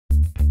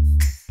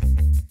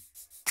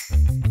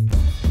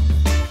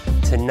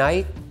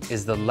Tonight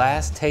is the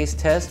last taste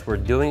test we're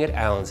doing at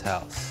Alan's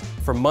house.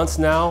 For months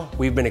now,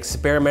 we've been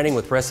experimenting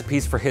with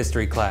recipes for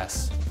history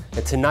class.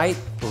 And tonight,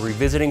 we're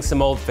revisiting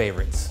some old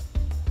favorites.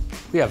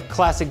 We have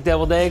classic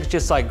deviled eggs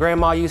just like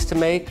Grandma used to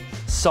make,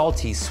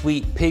 salty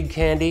sweet pig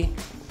candy,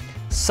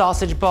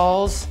 sausage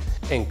balls,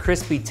 and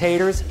crispy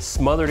taters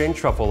smothered in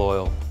truffle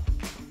oil.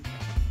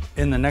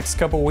 In the next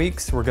couple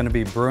weeks, we're going to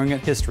be brewing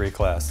at history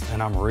class,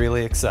 and I'm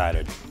really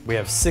excited. We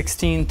have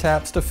 16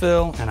 taps to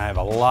fill, and I have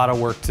a lot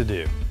of work to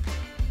do.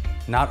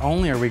 Not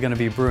only are we going to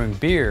be brewing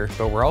beer,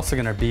 but we're also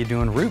going to be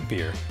doing root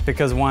beer,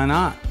 because why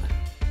not?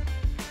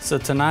 So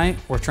tonight,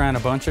 we're trying a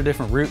bunch of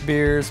different root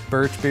beers,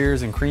 birch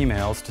beers, and cream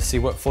ales to see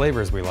what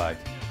flavors we like.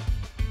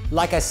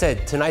 Like I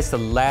said, tonight's the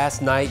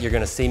last night you're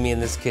gonna see me in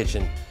this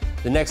kitchen.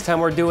 The next time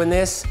we're doing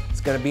this, it's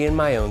gonna be in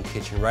my own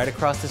kitchen right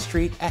across the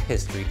street at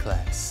history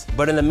class.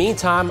 But in the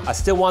meantime, I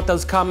still want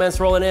those comments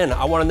rolling in.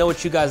 I wanna know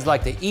what you guys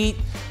like to eat.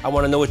 I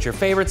wanna know what your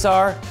favorites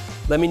are.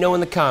 Let me know in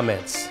the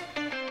comments.